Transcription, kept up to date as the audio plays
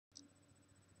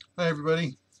Hi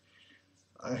everybody.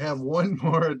 I have one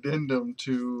more addendum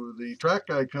to the track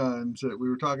icons that we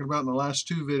were talking about in the last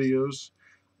two videos.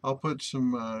 I'll put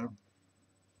some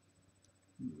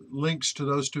links to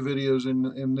those two videos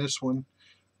in this one.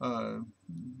 Uh,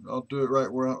 I'll do it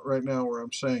right now where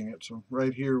I'm saying it. So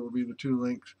right here will be the two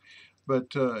links.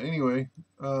 But anyway,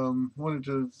 wanted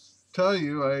to tell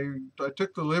you I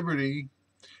took the liberty.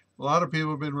 A lot of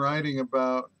people have been writing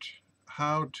about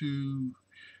how to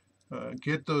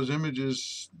get those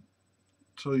images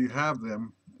so you have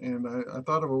them. And I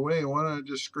thought of a way. Why don't I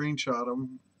just screenshot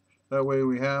them? That way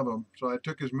we have them. So I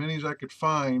took as many as I could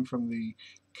find from the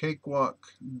Cakewalk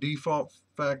default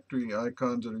factory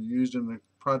icons that are used in the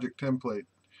project template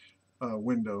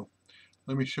window.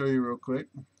 Let me show you real quick.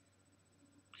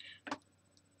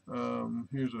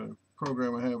 Here's a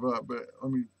program I have up, but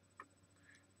let me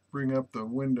bring up the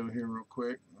window here real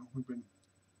quick. We've been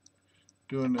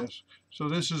doing this. So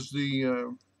this is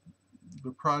the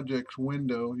projects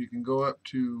window. You can go up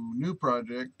to new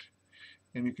project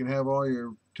and you can have all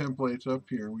your templates up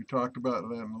here. We talked about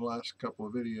that in the last couple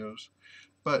of videos.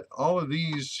 But all of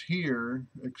these here,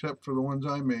 except for the ones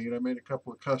I made a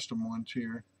couple of custom ones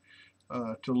here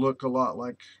to look a lot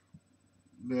like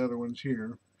the other ones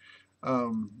here.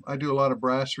 I do a lot of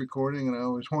brass recording, and I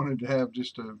always wanted to have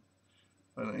just an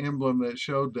emblem that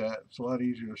showed that. It's a lot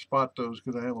easier to spot those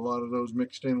because I have a lot of those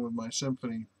mixed in with my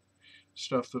symphony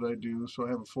stuff that I do. So I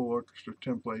have a full orchestra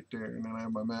template there, and then I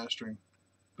have my mastering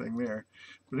thing there.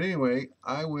 But anyway,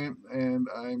 I went and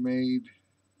I made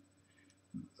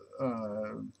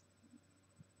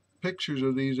pictures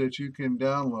of these that you can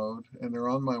download, and they're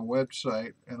on my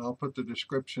website, and I'll put the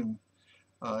description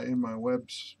in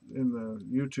the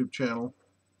YouTube channel.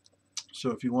 So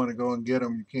if you want to go and get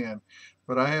them, you can.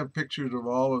 But I have pictures of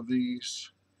all of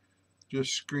these,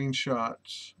 just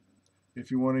screenshots.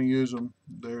 If you want to use them,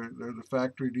 they're the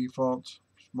factory defaults.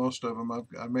 Most of them.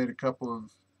 I made a couple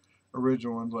of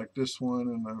original ones like this one,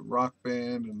 and the rock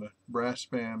band and the brass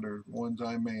band are ones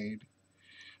I made.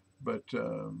 But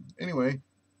anyway,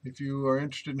 if you are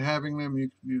interested in having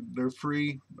them, they're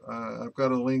free. I've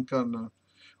got a link on the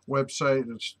website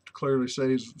that clearly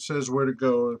says where to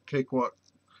go. Cakewalk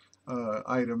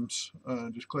items.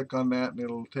 Just click on that and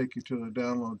it'll take you to the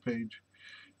download page,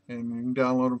 and you can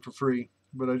download them for free.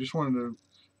 But I just wanted to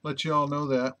let you all know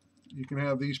that you can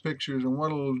have these pictures, and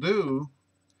what it'll do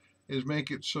is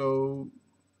make it so,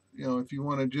 you know, if you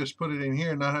want to just put it in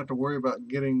here and not have to worry about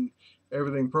getting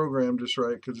everything programmed just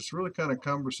right, because it's really kind of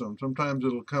cumbersome. Sometimes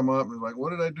it'll come up and it's like,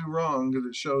 what did I do wrong? Because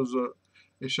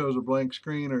it shows a blank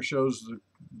screen or shows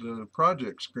the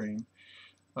project screen,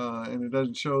 and it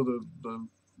doesn't show the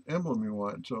emblem you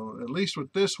want. So at least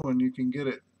with this one, you can get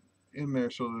it in there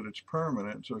so that it's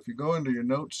permanent. So if you go into your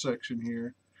notes section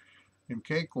here in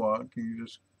Cakewalk, and you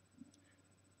just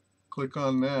click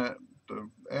on that, the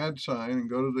add sign, and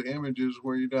go to the images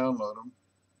where you download them.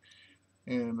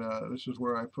 And this is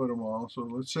where I put them all. So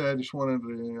let's say I just wanted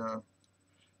the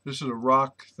this is a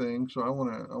rock thing, so I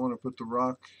want to put the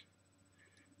rock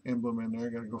emblem in there.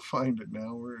 I got to go find it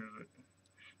now. Where is it?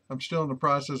 I'm still in the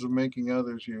process of making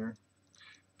others here.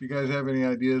 If you guys have any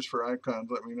ideas for icons,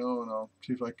 let me know, and I'll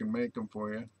see if I can make them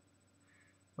for you.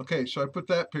 Okay, so I put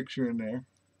that picture in there,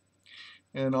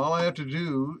 and all I have to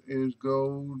do is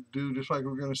go do just like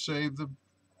we're going to save the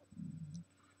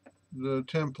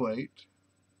template.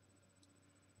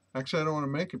 Actually, I don't want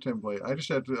to make a template. I just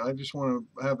want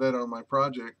to have that on my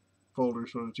project folder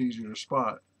so it's easier to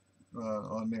spot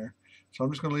on there. So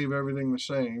I'm just going to leave everything the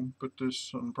same. Put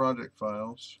this on project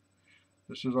files.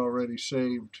 This is already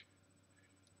saved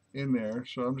in there,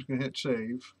 so I'm just going to hit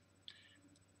save.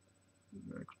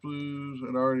 Blues,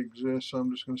 it already exists, so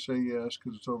I'm just going to say yes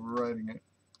because it's overriding it.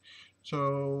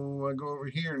 So I go over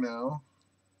here now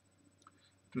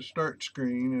to start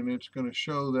screen, and it's going to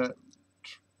show that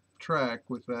track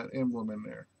with that emblem in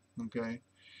there. Okay,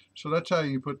 so that's how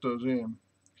you put those in.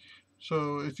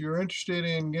 So if you're interested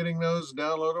in getting those,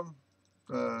 download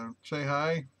them. Say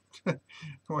hi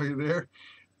while you're there.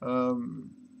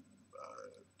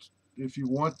 If you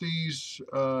want these,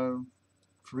 feel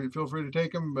free to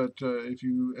take them. But if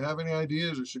you have any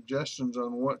ideas or suggestions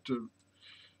on what to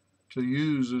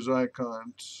use as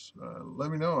icons,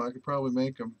 let me know. I could probably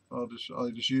make them. I'll just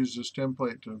use this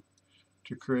template to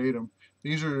create them.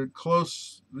 These are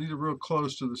close. These are real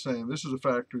close to the same. This is a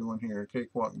factory one here.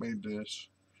 Cakewalk made this.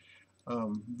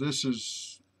 This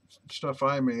is stuff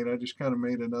I made. I just kind of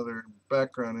made another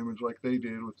background image like they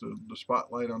did with the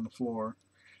spotlight on the floor,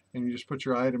 and you just put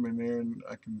your item in there, and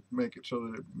I can make it so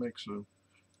that it makes the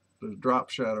drop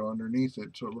shadow underneath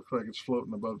it, so it looks like it's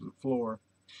floating above the floor.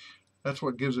 That's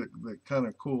what gives it the kind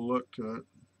of cool look to it.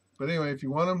 But anyway, if you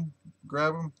want them,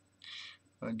 grab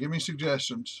them. Give me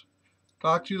suggestions.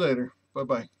 Talk to you later.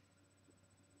 Bye-bye.